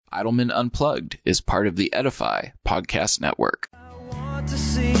Idleman Unplugged is part of the Edify podcast network. I want to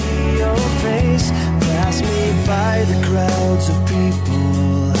see your face, pass me by the crowds of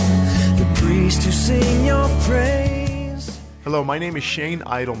people, the priests who sing your praise. Hello, my name is Shane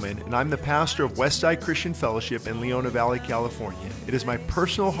Idleman, and I'm the pastor of Westside Christian Fellowship in Leona Valley, California. It is my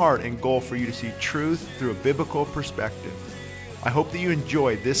personal heart and goal for you to see truth through a biblical perspective. I hope that you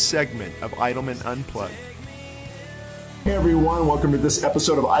enjoy this segment of Idleman Unplugged. Hey everyone, welcome to this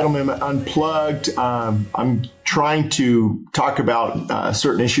episode of Idleman Unplugged. I'm trying to talk about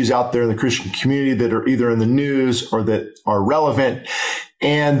certain issues out there in the Christian community that are either in the news or that are relevant.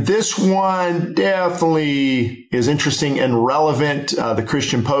 And this one definitely is interesting and relevant. The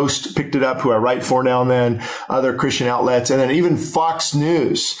Christian Post picked it up, who I write for now and then, other Christian outlets, and then even Fox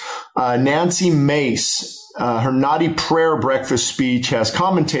News. Nancy Mace, her naughty prayer breakfast speech has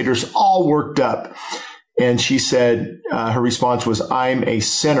commentators all worked up. And she said, her response was, "I'm a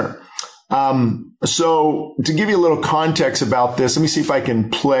sinner." So to give you a little context about this, let me see if I can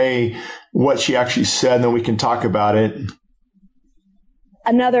play what she actually said, and then we can talk about it.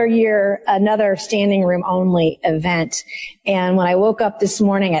 Another year, another standing room only event. And when I woke up this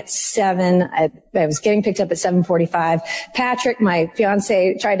morning at 7, I was getting picked up at 7:45. Patrick, my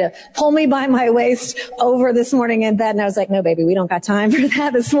fiance, tried to pull me by my waist over this morning in bed. And I was like, no, baby, we don't got time for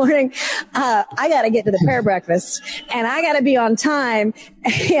that this morning. I got to get to the prayer breakfast and I got to be on time,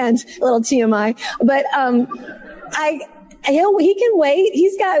 and a little TMI, but, he can wait.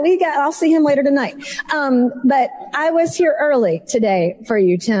 I'll see him later tonight. But I was here early today for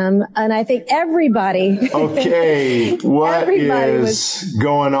you, Tim. And I think everybody. Okay. What is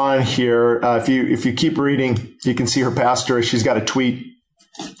going on here? If you keep reading, you can see her pastor. She's got a tweet.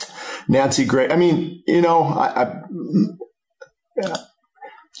 Nancy Gray. I mean,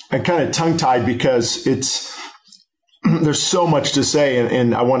 I'm kind of tongue tied because there's so much to say,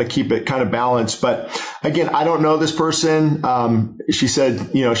 and I want to keep it kind of balanced. But again, I don't know this person. She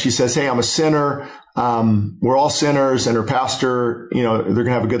says, "Hey, I'm a sinner. We're all sinners." And her pastor, they're going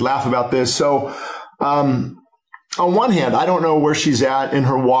to have a good laugh about this. So, on one hand, I don't know where she's at in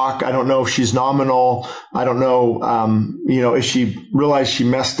her walk. I don't know if she's nominal. I don't know, if she realized she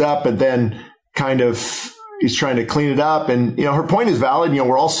messed up and then kind of is trying to clean it up. And, her point is valid.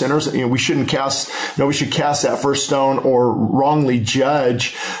 We're all sinners. We should cast that first stone or wrongly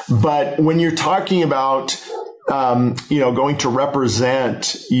judge. But when you're talking about, going to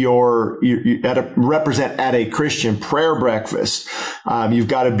represent at a Christian prayer breakfast, you've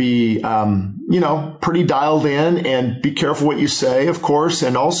got to be, pretty dialed in and be careful what you say, of course.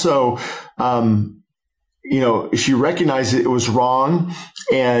 And also, she recognized it was wrong,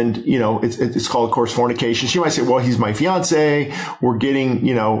 and, it's called, of course, fornication. She might say, well, he's my fiance. We're getting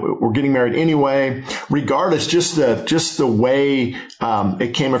married anyway. Regardless, just the way,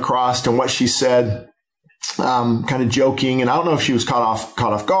 it came across and what she said, kind of joking. And I don't know if she was caught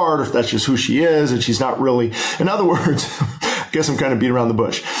off guard, or if that's just who she is. And she's not really, in other words, I guess I'm kind of beating around the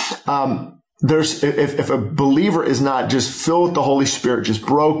bush. If a believer is not just filled with the Holy Spirit, just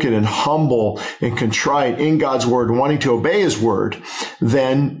broken and humble and contrite in God's word, wanting to obey his word,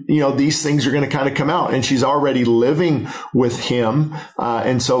 then, these things are going to kind of come out. And she's already living with him.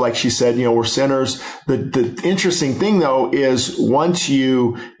 And so, like she said, we're sinners. The interesting thing, though, is once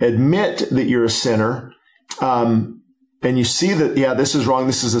you admit that you're a sinner, and you see that, this is wrong,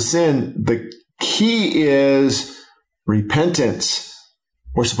 this is a sin, the key is repentance.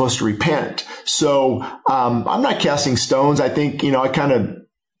 We're supposed to repent. So, I'm not casting stones. I think, I kind of,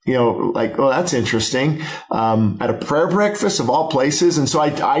 like, well, that's interesting. At a prayer breakfast of all places. And so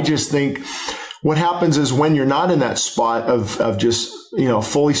I just think what happens is when you're not in that spot of just,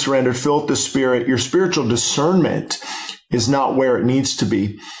 fully surrendered, filled with the Spirit, your spiritual discernment is not where it needs to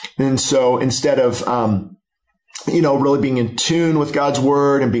be. And so instead of, really being in tune with God's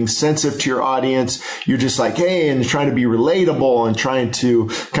word and being sensitive to your audience, you're just like, hey, and trying to be relatable and trying to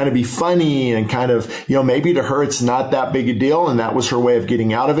kind of be funny and kind of, maybe to her, it's not that big a deal. And that was her way of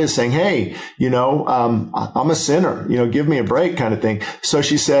getting out of it, saying, hey, I'm a sinner, give me a break kind of thing. So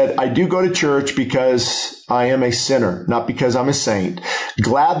she said, I do go to church because I am a sinner, not because I'm a saint.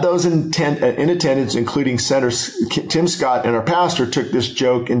 Glad those in attendance, including Senator Tim Scott and our pastor, took this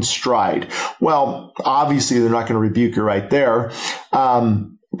joke in stride. Well, obviously, they're not going to rebuke her right there.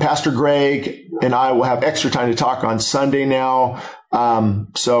 Pastor Greg and I will have extra time to talk on Sunday now.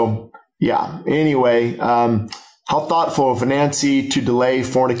 Anyway, how thoughtful of Nancy to delay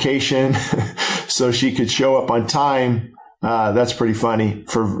fornication so she could show up on time. That's pretty funny.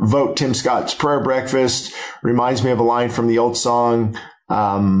 For Vote Tim Scott's prayer breakfast reminds me of a line from the old song.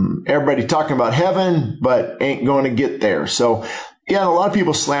 Everybody talking about heaven, but ain't going to get there. So Yeah, a lot of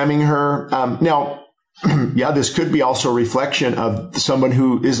people slamming her. Now, yeah, this could be also a reflection of someone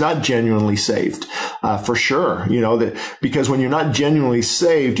who is not genuinely saved, for sure. That because when you're not genuinely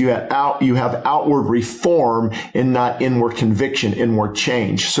saved, you have outward reform and not inward conviction, inward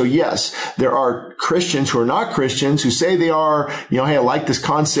change. So yes, there are Christians who are not Christians who say they are, hey, I like this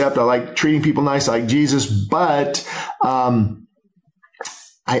concept. I like treating people nice. I like Jesus, but, I'm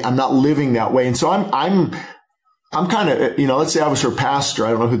not living that way. And so I'm kind of, let's say I was her pastor. I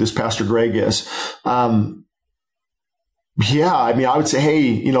don't know who this Pastor Greg is. I would say,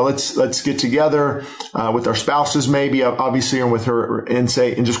 hey, let's get together, with our spouses, maybe obviously, and with her and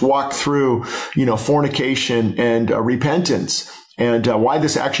just walk through, fornication and repentance. And why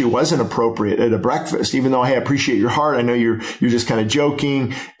this actually wasn't appropriate at a breakfast, even though, hey, I appreciate your heart. I know you're just kind of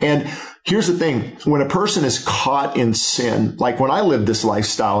joking. And here's the thing. When a person is caught in sin, like when I lived this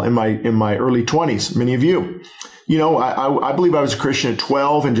lifestyle in my early 20s, many of you, I believe I was a Christian at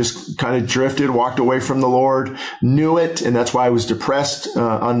 12 and just kind of drifted, walked away from the Lord, knew it. And that's why I was depressed,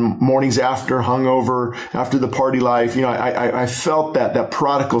 on mornings after, hungover, after the party life. I felt that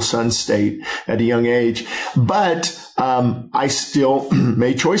prodigal son state at a young age, but, I still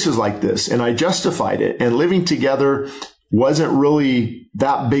made choices like this and I justified it, and living together wasn't really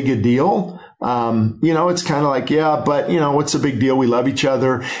that big a deal. It's kind of like, yeah, but what's the big deal? We love each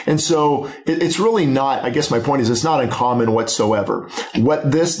other. And so it's really not, I guess my point is it's not uncommon whatsoever.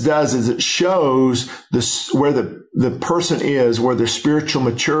 What this does is it shows this, where the person is, where their spiritual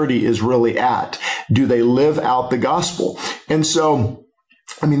maturity is really at. Do they live out the gospel? And so,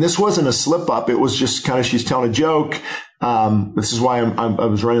 this wasn't a slip up. It was just kind of, she's telling a joke. This is why I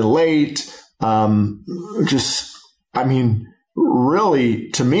was running late. Really,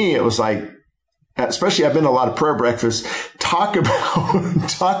 to me, it was like, especially I've been to a lot of prayer breakfasts, talk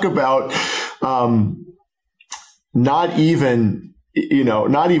about, not even in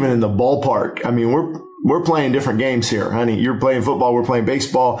the ballpark. We're playing different games here, honey. You're playing football. We're playing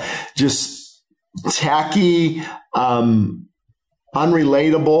baseball. Just tacky,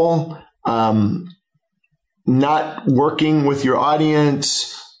 unrelatable, not working with your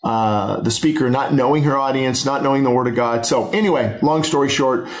audience, the speaker not knowing her audience, not knowing the Word of God. So anyway, long story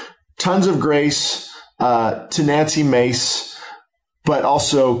short, tons of grace to Nancy Mace, but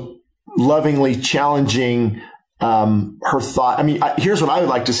also lovingly challenging her thought. Here's what I would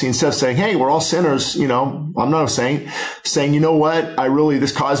like to see. Instead of saying, hey, we're all sinners, I'm not a saint, saying, you know what,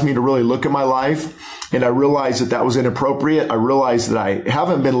 this caused me to really look at my life. And I realized that was inappropriate. I realized that I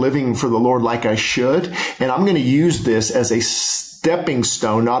haven't been living for the Lord like I should. And I'm going to use this as a stepping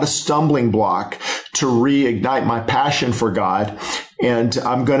stone, not a stumbling block, to reignite my passion for God. And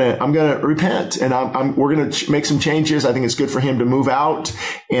I'm gonna repent, and we're gonna make some changes. I think it's good for him to move out.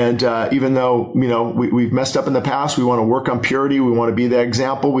 And even though we've messed up in the past, we want to work on purity. We want to be the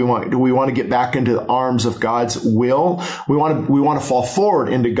example. We want to get back into the arms of God's will. We want to fall forward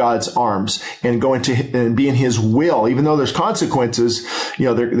into God's arms and go into and be in His will. Even though there's consequences,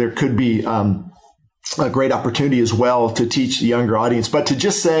 there could be a great opportunity as well to teach the younger audience. But to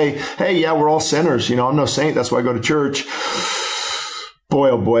just say, hey, yeah, we're all sinners. I'm no saint. That's why I go to church.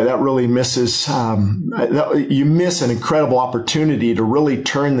 Boy, oh boy, that really misses, you miss an incredible opportunity to really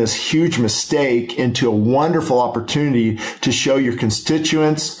turn this huge mistake into a wonderful opportunity to show your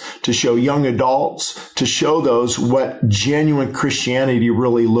constituents, to show young adults, to show those what genuine Christianity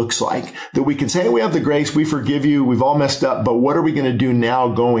really looks like. That we can say, hey, we have the grace, we forgive you, we've all messed up, but what are we going to do now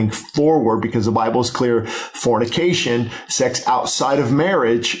going forward? Because the Bible is clear, fornication, sex outside of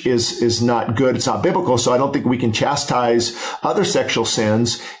marriage is not good. It's not biblical. So I don't think we can chastise other sexual sins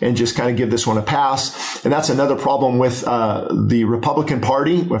and just kind of give this one a pass. And that's another problem with the Republican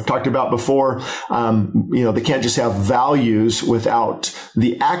Party. We've talked about before. They can't just have values without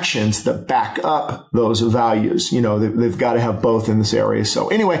the actions that back up those values. They've got to have both in this area. So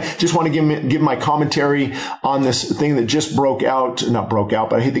anyway, just want to give my commentary on this thing that just not broke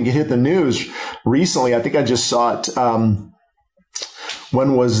out, but I think it hit the news recently. I think I just saw it.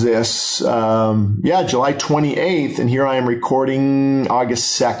 When was this? July 28th. And here I am recording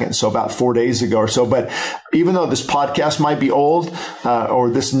August 2nd. So about 4 days ago or so. But even though this podcast might be old, or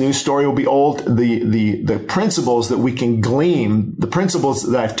this news story will be old, the principles that we can glean, the principles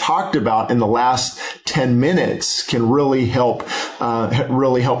that I've talked about in the last 10 minutes can really help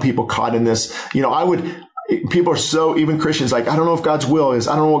people caught in this. People are so, even Christians, like, I don't know if God's will is.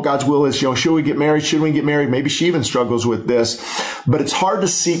 I don't know what God's will is. Should we get married? Should we get married? Maybe she even struggles with this. But it's hard to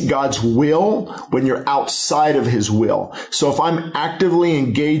seek God's will when you're outside of His will. So if I'm actively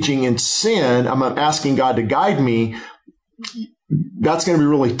engaging in sin, I'm asking God to guide me. that's going to be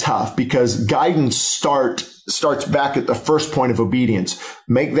really tough because guidance starts back at the first point of obedience.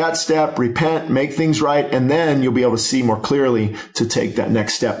 Make that step, repent, make things right, and then you'll be able to see more clearly to take that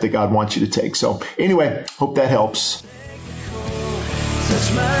next step that God wants you to take. So anyway, hope that helps.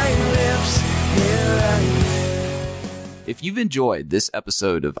 Touch my lips, here I am. If you've enjoyed this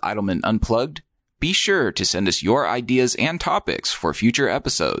episode of Idleman Unplugged, be sure to send us your ideas and topics for future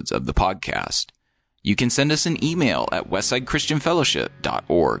episodes of the podcast. You can send us an email at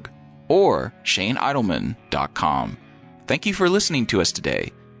westsidechristianfellowship.org or shaneidleman.com. Thank you for listening to us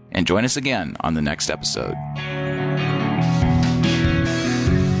today, and join us again on the next episode.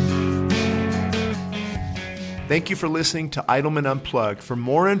 Thank you for listening to Idleman Unplugged. For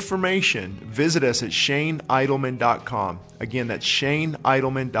more information, visit us at shaneidleman.com. Again, that's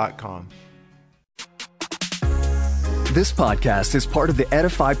shaneidleman.com. This podcast is part of the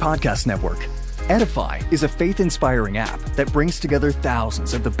Edify Podcast Network. Edify is a faith-inspiring app that brings together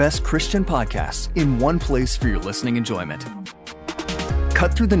thousands of the best Christian podcasts in one place for your listening enjoyment.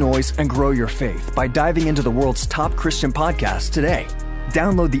 Cut through the noise and grow your faith by diving into the world's top Christian podcasts today.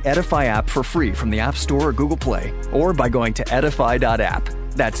 Download the Edify app for free from the App Store or Google Play, or by going to edify.app.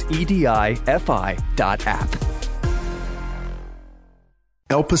 That's edifi.app.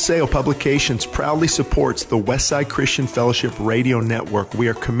 El Paseo Publications proudly supports the Westside Christian Fellowship Radio Network. We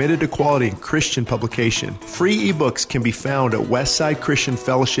are committed to quality in Christian publication. Free ebooks can be found at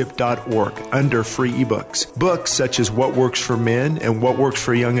westsidechristianfellowship.org under free ebooks. Books such as What Works for Men and What Works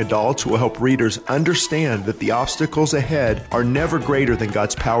for Young Adults will help readers understand that the obstacles ahead are never greater than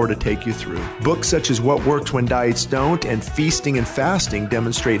God's power to take you through. Books such as What Works When Diets Don't and Feasting and Fasting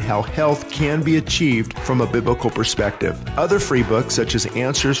demonstrate how health can be achieved from a biblical perspective. Other free books such as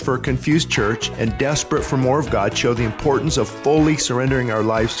Answers for a Confused Church and Desperate for More of God show the importance of fully surrendering our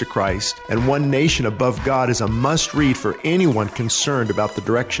lives to Christ. And One Nation Above God is a must-read for anyone concerned about the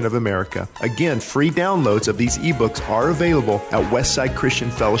direction of America. Again, free downloads of these ebooks are available at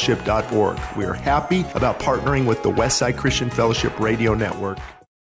westsidechristianfellowship.org. We are happy about partnering with the Westside Christian Fellowship Radio Network.